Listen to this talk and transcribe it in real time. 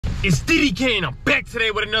It's DDK and I'm back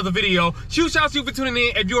today with another video. Huge shout out to you for tuning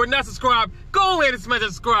in. If you are not subscribed, go ahead and smash that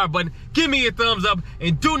subscribe button. Give me a thumbs up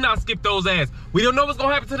and do not skip those ads. We don't know what's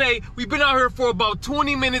gonna happen today. We've been out here for about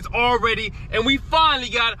 20 minutes already and we finally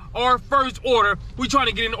got our first order. We trying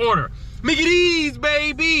to get in order. Mickey D's,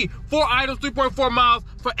 baby! 4 items, 3.4 miles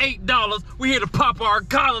for $8. We're here to pop our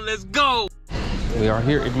collar. Let's go! We are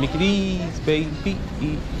here at Mickey D's, baby.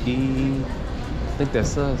 I think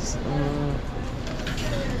that's us.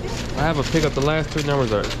 I have a pickup. The last three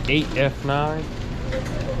numbers are 8F9.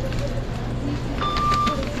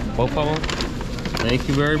 Both of them. Thank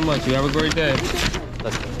you very much. You have a great day.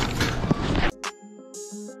 Let's go.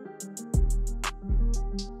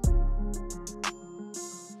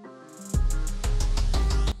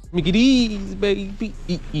 Mickey D's, baby.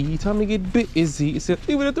 Time to get busy. It said,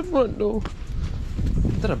 leave it at the front door.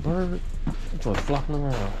 Is that a bird? That joint's flopping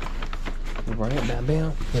around. Right here, bam,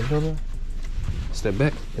 bam. Step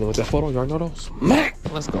back, and with that photo, you already know those. Smack!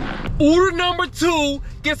 Let's go. Order number 2,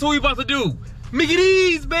 guess what we about to do? Mickey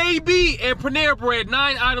D's, baby! And Panera Bread,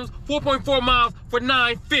 9 items, 4.4 miles for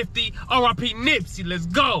 $9.50. R.I.P. Nipsey, let's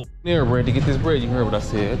go. Panera Bread, to get this bread, you heard what I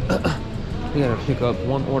said. We gotta pick up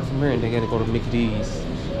one order from here and then gotta go to Mickey D's.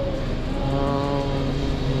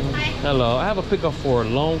 Hello, I have a pickup for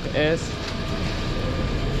Long S.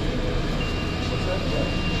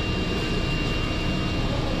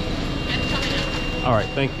 All right,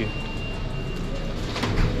 thank you. You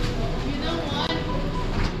know what?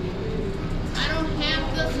 I don't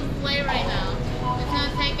have the souffle right now. It's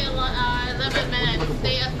gonna take 11 minutes.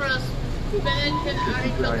 They asked for a spinach and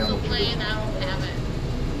artichoke souffle and I don't have it.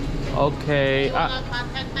 Okay. You wanna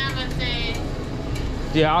contact them and say...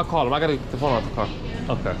 Yeah, I'll call them. I gotta get the phone off the car.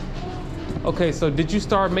 Okay. Okay, so did you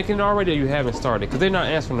start making it already or you haven't started? Because they're not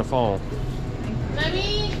answering the phone. Let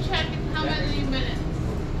me check how many minutes.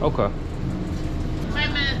 Okay.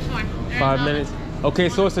 5 minutes more. 5 minutes? Okay,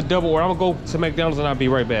 so it's a double order. I'm gonna go to McDonald's and I'll be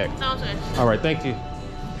right back. Sounds good. All right, thank you.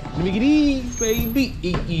 Mickey D's, baby.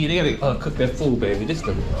 They gotta cook that food, baby. This is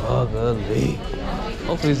ugly.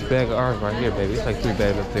 Hopefully this bag of ours right here, baby. It's like 3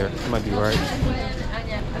 bags up there. It might be right.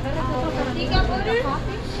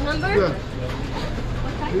 Yeah.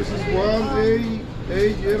 This is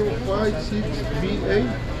 1A056BA.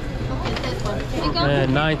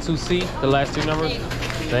 And 92C, the last 2 numbers.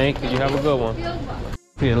 Thank you. You have a good one.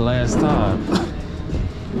 Here the last time.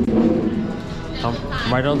 I'm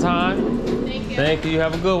right on time. Thank you. You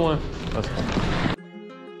have a good one. Let's go.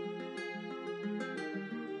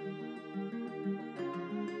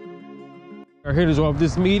 We're here to drop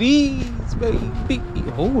this meaties, baby.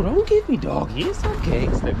 Oh, don't get me, doggy. It's okay.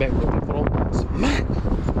 Step back. Put on. Smack.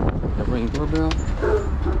 That ring doorbell.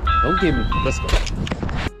 Don't get me. Let's go.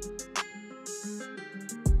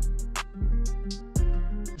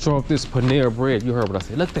 Show up this Panera Bread. You heard what I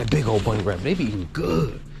said. Look at that big old bunny rabbit. They be eating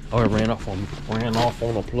good. Oh, it ran off on the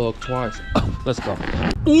plug twice. Let's go.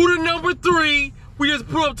 Order number 3. We just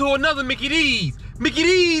pulled up to another Mickey D's. Mickey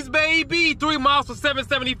D's, baby. 3 miles for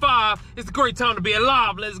 $7.75. It's a great time to be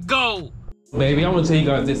alive. Let's go. Baby, I want to tell you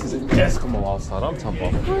guys this is an Eskimo outside. I'm talking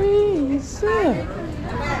about crazy. I'm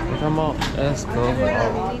talking about Eskimo.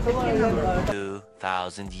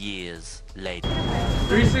 2,000 years later.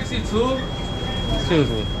 362? Excuse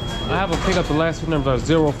me. I have a pickup. The last 2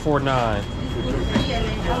 numbers are 049.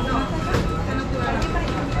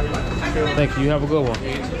 Thank you. You have a good one.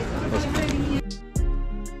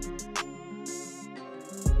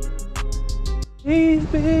 He's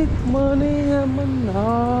big money at my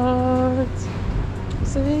nuts.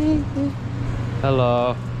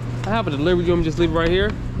 Hello. I have a delivery. You want me to just leave it right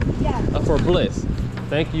here? Yeah. For Bliss.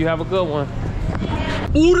 Thank you. You have a good one.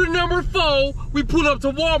 Order number 4. We pulled up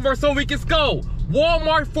to Walmart so we can go.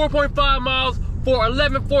 Walmart, 4.5 miles for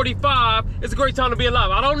 $11.45. It's a great time to be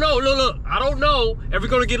alive. I don't know, look, I don't know if we're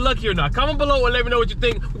gonna get lucky or not. Comment below and let me know what you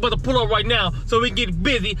think. We're about to pull up right now so we can get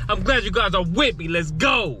busy. I'm glad you guys are with me. Let's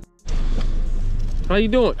go. How you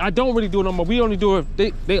doing? I don't really do it no more. We only do it, they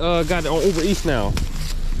got it on UberEats now.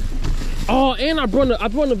 Oh, and I brought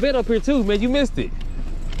the vet up here too, man. You missed it.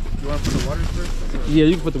 You want to put the water first? Yeah,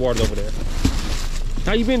 you can put the water over there.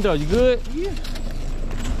 How you been though? You good? Yeah.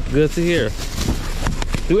 Good to hear.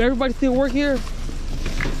 Do everybody still work here?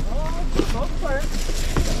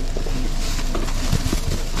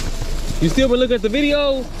 You still been looking at the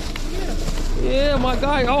videos? Yeah. Yeah, my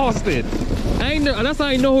guy Austin. That's how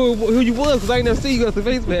I ain't know who you was, because I ain't never see you got the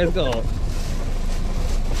face mask on.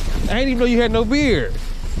 I didn't even know you had no beard.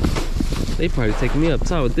 They probably taking me up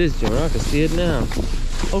top with this joint. I can see it now.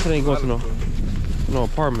 Hopefully they ain't going to no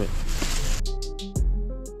apartment.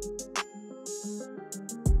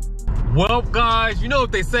 Well, guys, you know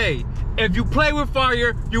what they say. if you play with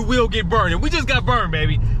fire, you will get burned. And we just got burned,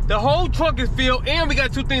 baby. The whole trunk is filled, and we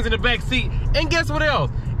got 2 things in the back seat. And guess what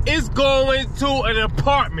else? It's going to an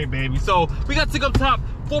apartment, baby. So we got to take up top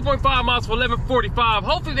 4.5 miles for $11.45.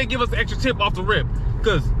 Hopefully they give us an extra tip off the rip.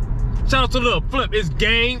 Cause shout out to Lil Flip, it's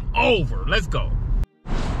game over. Let's go.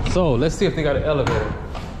 So let's see if they got an elevator.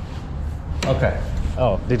 Okay.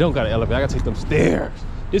 Oh, they don't got an elevator. I gotta take them stairs.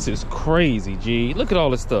 This is crazy, G. Look at all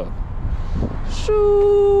this stuff.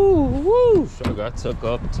 Shoo, woo. I got took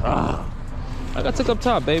up top. I got took up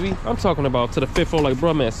top, baby. I'm talking about to the 5th floor like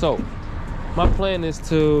bruh, man. So my plan is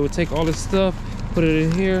to take all this stuff, put it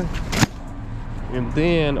in here, and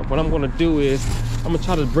then what I'm gonna do is I'm gonna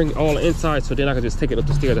try to bring it all inside so then I can just take it up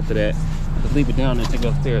the stairs after that. Just leave it down and take it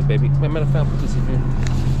upstairs, baby. Matter of fact, put this in here.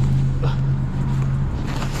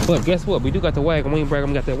 But guess what? We do got the wagon. We ain't bragging,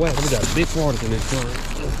 we got that wagon. We got big waters in this joint.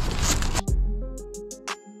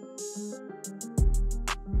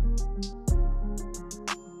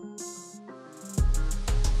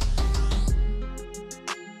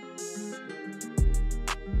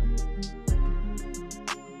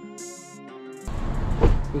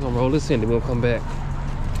 We're gonna roll this in, then we'll come back.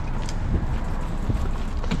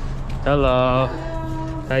 Hello.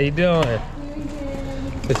 How you doing?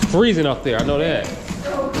 It's freezing up there, I know that.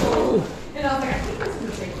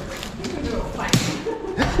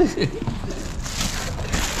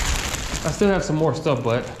 I still have some more stuff,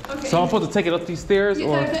 but okay. So I'm supposed to take it up these stairs,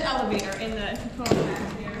 or? There's an elevator in the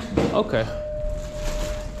back here. Okay.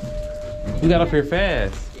 You got up here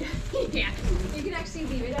fast. Yeah. You can actually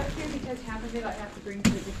leave it up here because half of it I have to bring to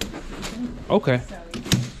a different location. Okay.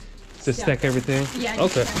 So to stack everything? Yeah.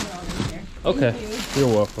 Okay. Okay. You're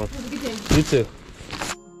welcome. Have a good day. You too.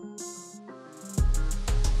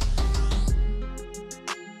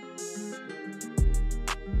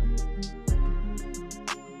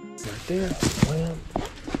 Right there. Wham.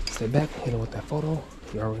 Stay back. Hit him with that photo.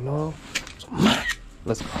 You already know.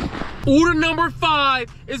 Let's go. Order number 5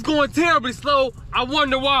 is going terribly slow. I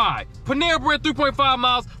wonder why. Panera Bread 3.5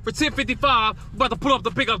 miles for $10.55. We're about to pull up to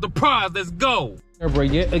pick up the prize. Let's go. Panera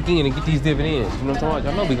Bread yet again and get these dividends. You know what I'm talking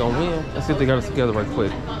about? Y'all know we gonna win. Let's see if they got us together right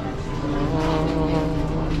quick.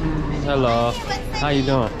 Hello. How you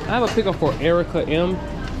doing? I have a pickup for Erica M.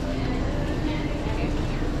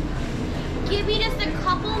 Give me just a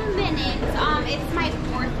couple minutes. It's my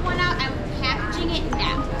 4th one out. I'm packaging it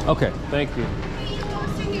now. Okay, thank you. Here's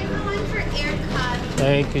one for Erica.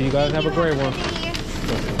 Thank you. You guys have a great one.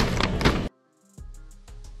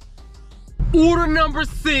 Order number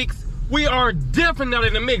 6. We are definitely not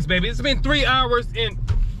in the mix, baby. It's been 3 hours and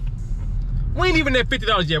we ain't even at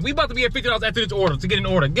 $50 yet. We about to be at $50 after this order to get an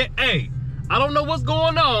order. Hey, I don't know what's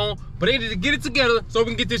going on, but they need to get it together so we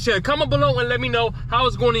can get this shit. Comment below and let me know how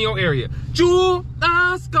it's going in your area. Jewel,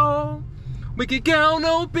 let's go. We can count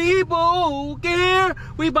on people who care.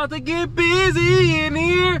 We about to get busy in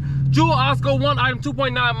here. Jewel Osco, 1 item,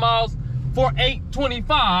 2.9 miles for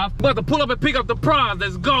 $8.25. About to pull up and pick up the prize.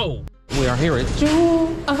 Let's go. We are here at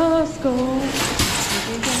Jewel Osco.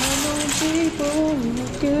 We can count on people who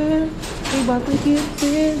care. We about to get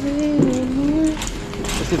busy in here.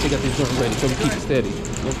 Let's see if they got these joints ready so we keep it steady.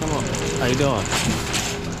 Well, come on. How you doing?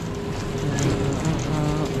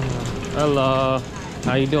 Hello.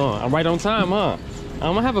 How you doing? I'm right on time, huh?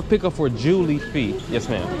 I'm gonna have a pickup for Julie Fee. Yes,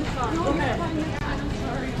 ma'am.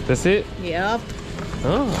 That's it? Yep.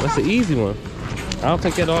 Oh, that's an easy one. I'll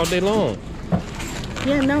take that all day long.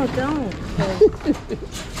 Yeah, no, don't.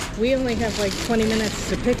 We only have like 20 minutes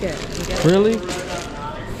to pick it. Really?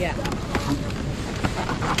 Yeah.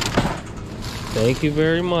 Thank you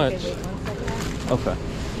very much. Okay, wait 1 second. Okay.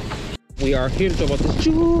 We are here to talk about the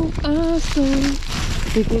Jewel Osco.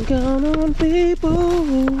 We can count on people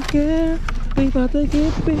who care. We about to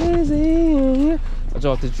get busy in here. I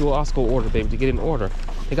dropped the Jewel Osco order, baby, to get in order.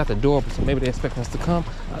 They got the door, so maybe they expect us to come.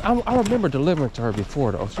 I remember delivering to her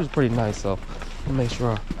before, though. She was pretty nice, so I'll make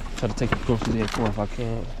sure I try to take the groceries in for her if I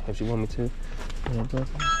can, if she want me to. You know what I'm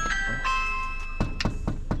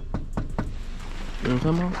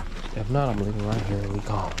talking about? If not, I'm leaving right here and we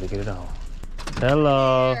gone. We get it on.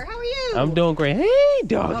 Hello. How are you? I'm doing great. Hey,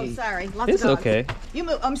 doggy. Oh, sorry. Lots It's of dogs. okay. You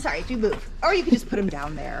move. I'm sorry. Do move. Or you can just put them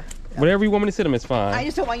down there. Whatever you want me to sit them is fine. I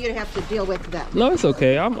just don't want you to have to deal with that. No, it's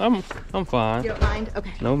okay. I'm fine. You don't mind?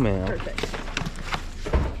 Okay. No, ma'am. Perfect.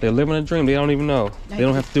 They're living a dream. They don't even know. They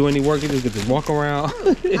don't have to do any work. They just get to walk around.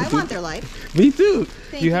 I want their life. Me too.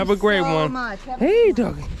 Thank You have a great so one. Much. Have Hey,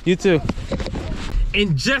 doggy. You too.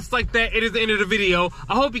 And just like that, it is the end of the video.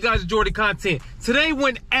 I hope you guys enjoyed the content. Today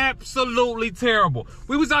went absolutely terrible.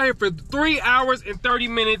 We was out here for 3 hours and 30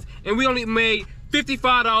 minutes, and we only made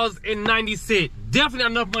 $55.90. Definitely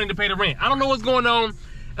not enough money to pay the rent. I don't know what's going on.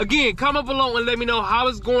 Again, comment below and let me know how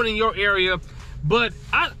it's going in your area. But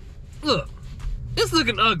look, it's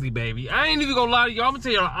looking ugly, baby. I ain't even gonna lie to y'all. I'm gonna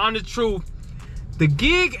tell you the honest truth. The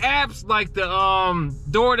gig apps like the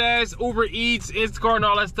DoorDash, UberEats, InstaCart, and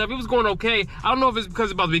all that stuff, it was going okay. I don't know if it's because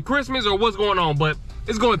it's about to be Christmas or what's going on, but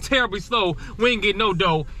it's going terribly slow. We ain't getting no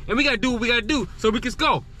dough, and we gotta do what we gotta do so we can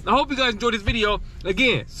go. I hope you guys enjoyed this video.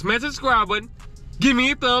 Again, smash the subscribe button, give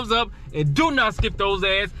me a thumbs up, and do not skip those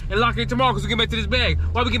ads, and lock in tomorrow because we get back to this bag.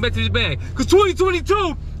 Why we get back to this bag? Because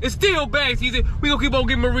 2022 is still bag season. We gonna keep on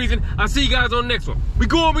giving them a reason. I'll see you guys on the next one. We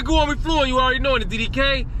flew on, you already know it,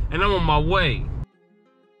 DDK, and I'm on my way.